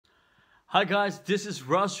Hi guys, this is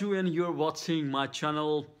Raju and you're watching my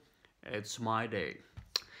channel. It's my day.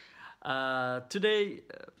 Today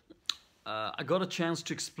I got a chance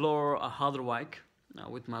to explore Harderwijk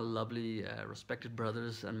with my lovely respected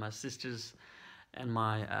brothers and my sisters and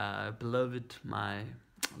my beloved, my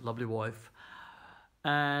lovely wife.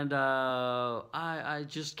 And I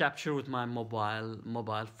just capture with my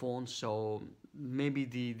mobile phone, so maybe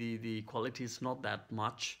the quality is not that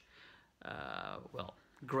much well,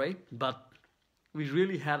 great, but we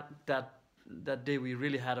really had that day we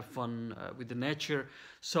really had a fun with the nature.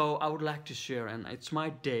 So I would like to share, and it's my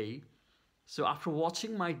day, so after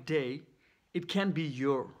watching my day it can be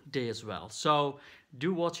your day as well, so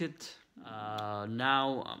do watch it.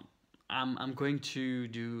 Now I'm going to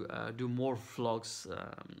do more vlogs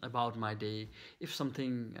about my day. If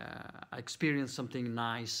something I experience something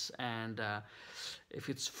nice, and if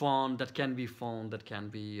it's fun, that can be fun, that can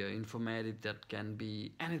be informative, that can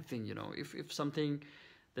be anything, you know. If something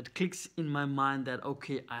that clicks in my mind that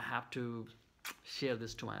okay, I have to share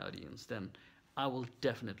this to my audience, then I will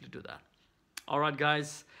definitely do that. All right,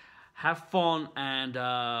 guys, have fun, and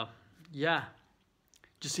yeah,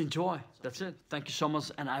 just enjoy. That's it. Thank you so much,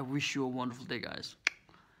 and I wish you a wonderful day, guys.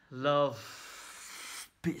 Love,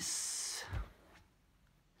 peace.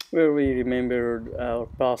 Where we remembered our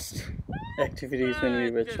past activities when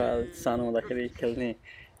we were child. सानो हुँदाखेरि खेल्ने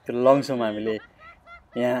त्यो long jump हामीले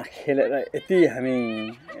यहाँ खेलेर यति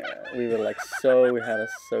हामी we were like we had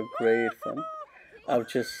so great fun. I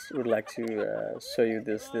would like to show you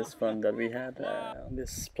this fun that we had on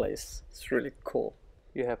this place. It's really cool.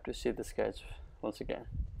 You have to see this, guys, once again.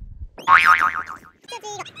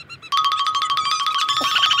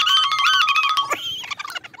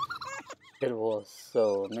 It was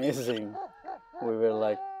so amazing. We were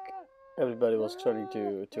like, everybody was turning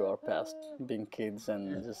to our past, being kids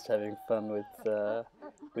and just having fun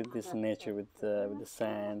with this nature, with the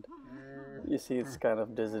sand. You see, it's kind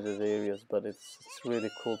of deserted areas, but it's really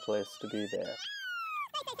cool place to be there.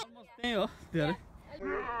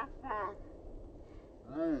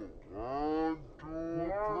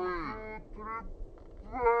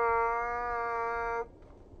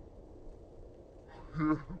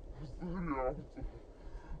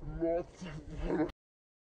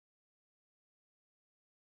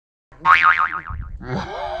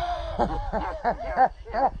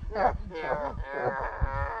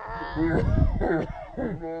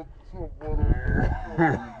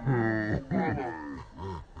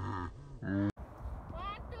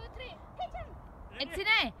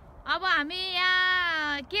 अब हामी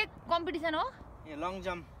यहाँ के competition हो? Long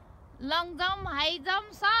jump, high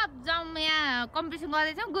jump, सब jump यहाँ competition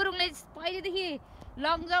गर्दैछौँ। गुरुङले पहिलेदेखि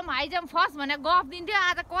long jump, high jump first भनेर गफ दिन्थ्यो।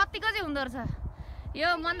 आज कतिको चाहिँ हुँदो रहेछ। यो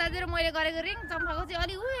मन्दाजु र मैले गरेको रिङ चम्फाको चाहिँ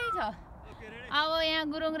अलि उही छ। अब यहाँ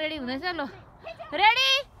गुरुङ रेडी हुँदैछ। ल रेडी,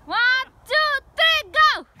 1 2 3 गो।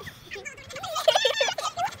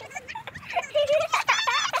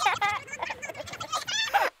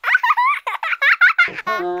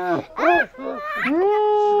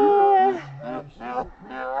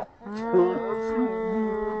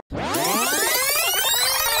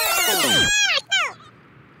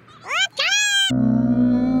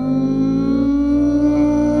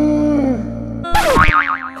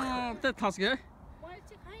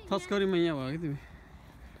 थस गरी म यहाँ भयो कि तिमी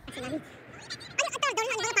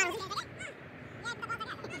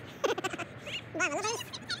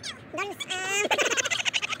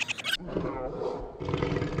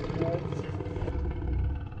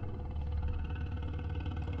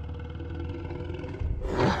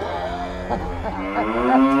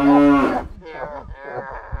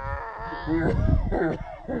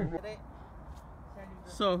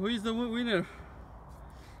So who is the winner?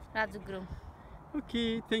 Raju.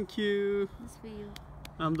 Okay, thank you. This for you.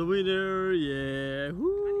 I'm the winner. Yeah.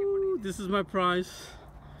 Woo, this is my prize.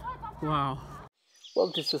 Wow.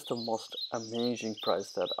 Well, this is the most amazing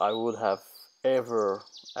prize that I would have ever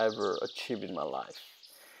achieved in my life.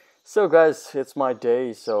 So guys, it's my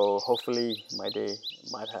day, so hopefully my day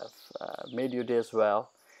might have made your day as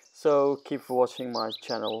well. So keep watching my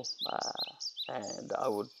channel, and I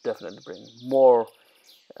would definitely bring more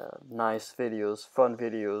nice videos, fun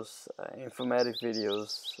videos, informative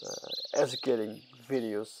videos, educating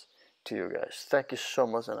videos to you guys. Thank you so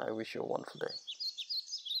much, and I wish you a wonderful day.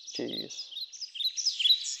 Cheers.